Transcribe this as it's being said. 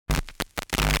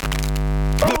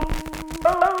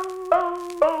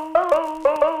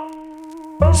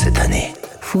cette année.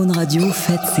 Phaune Radio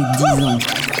fête ses 10 ans.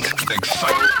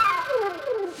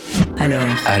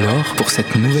 Alors, pour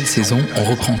cette nouvelle saison, on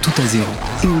reprend tout à zéro.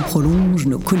 Et on prolonge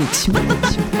nos collections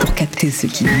pour capter ce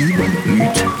qui vibre,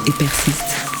 mute et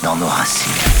persiste dans nos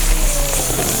racines.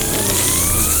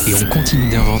 Et on continue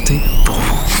d'inventer pour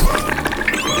vous.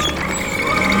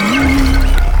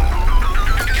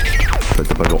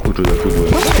 T'as pas genre autre chose à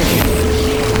foutre.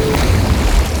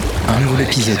 Un nouvel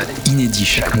épisode inédit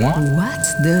chaque mois.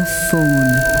 What the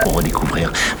Phaune. Pour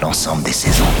redécouvrir l'ensemble des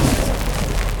saisons.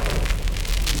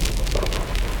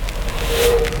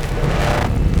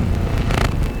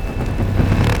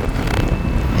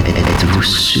 Êtes-vous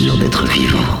sûr d'être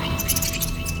vivant?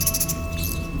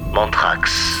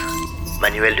 Mantrax,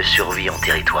 Manuel de survie en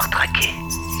territoire traqué.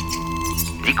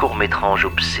 10 courts-métranges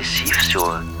obsessifs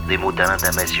sur des mots d'Alain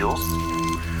Damasio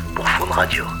pour Phaune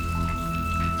Radio.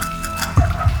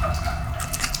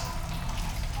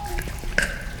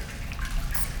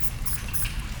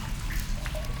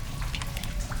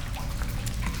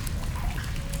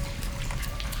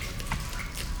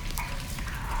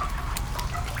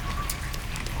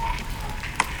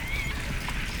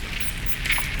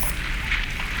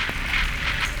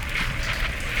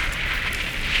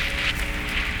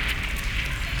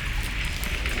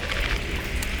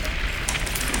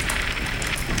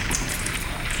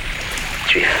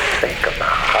 Tu es fait comme un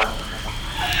rat.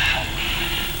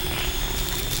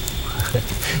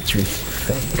 Tu es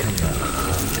fait comme un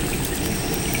rat.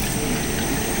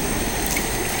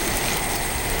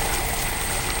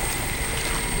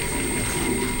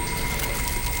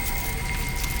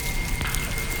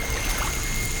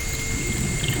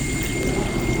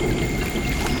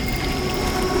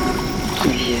 Qui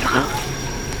vivra,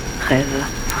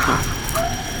 rêvera.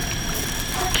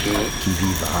 Qui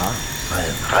vivra,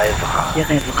 rêvera. Qui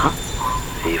rêvera,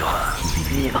 Vivra.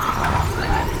 vivra.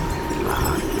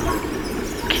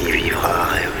 Qui vivra,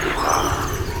 rêvera.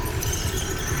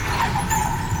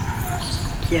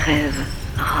 Qui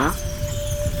rêvera,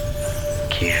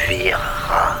 Qui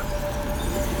vira.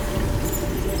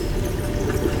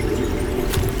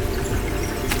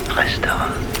 Restera.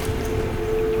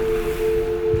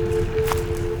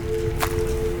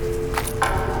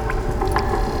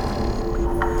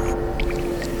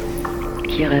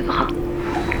 qui rêvera,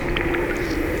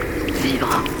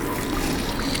 vivra.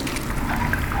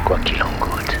 Quoi qu'il en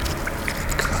goûte.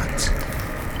 Gratte.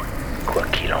 Quoi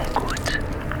qu'il en goûte.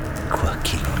 Quoi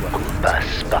qu'il en goûte.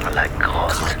 Passe par la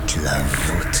grotte. Gratte la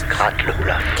voûte. Gratte le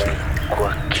plafond.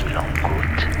 Quoi qu'il en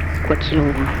goûte. Quoi qu'il en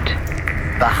goûte,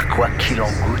 Par quoi qu'il en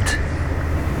goûte.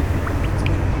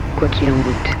 quoi qu'il en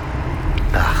goûte.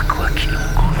 Par quoi qu'il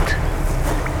en goûte.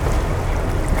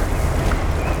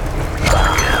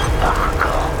 Par cœur, par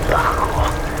corps,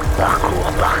 parcours.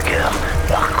 Parcours, par cœur,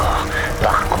 par corps.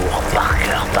 Parcours, par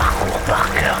cœur, parcours, par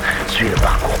cœur. Suis le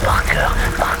parcours par cœur,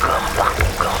 par corps, par ton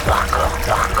corps, par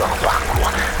corps,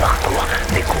 parcours, parcours.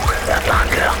 Découvre par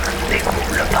cœur,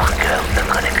 découvre le par cœur, le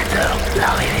connecteur, la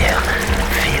rivière,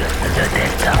 ville, le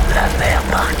delta, la mer,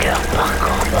 par cœur, par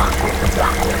corps,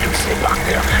 parcours, fixé par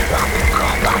cœur, par ton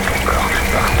corps, par ton corps,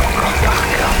 par ton corps, par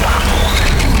cœur,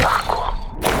 parcours.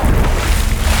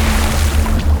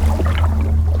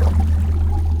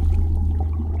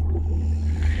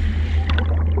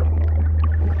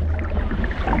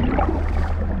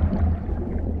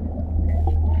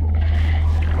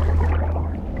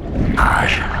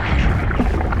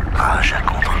 Rage à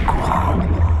contre-courant,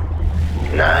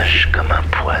 nage comme un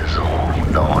poison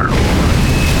dans l'eau,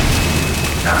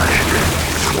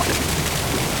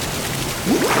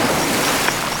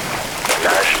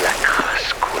 nage la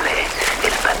crasse coulée et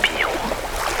le papillon,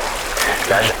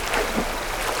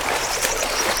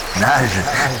 nage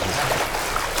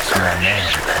sous la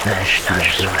neige, nage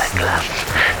sous la glace,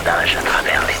 nage à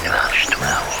travers les nuages tout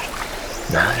là-haut,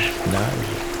 nage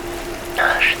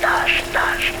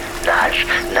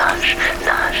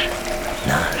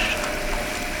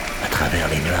à travers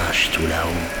les nuages tout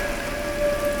là-haut.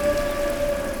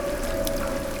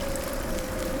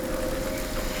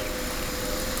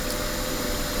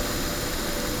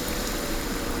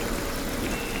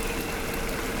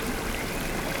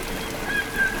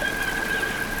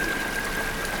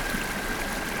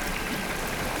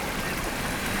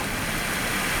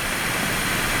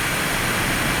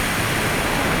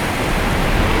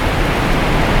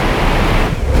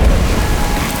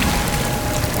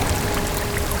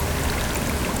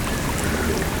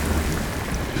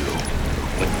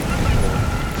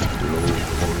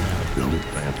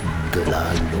 De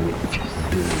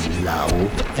là-haut,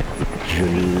 je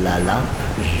la là,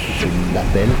 je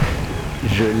l'appelle,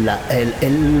 je la elle,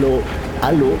 hello,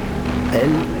 allô,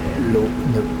 hello,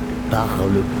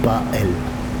 parle pas, elle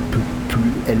peut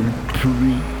plus, elle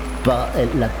pluie pas,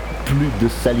 elle a plus de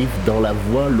salive dans la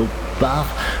voix, l'eau parle,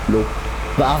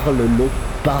 l'eau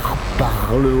part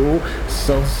par le haut,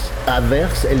 sens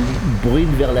inverse, elle brûle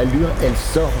vers la lune, elle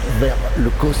sort vers le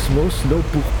cosmos, l'eau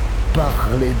pour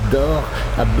parler d'or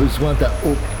a besoin d'un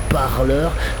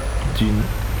haut-parleur, d'une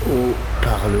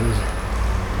haut-parleuse.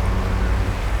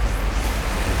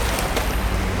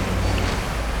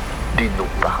 D'une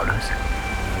haut-parleuse.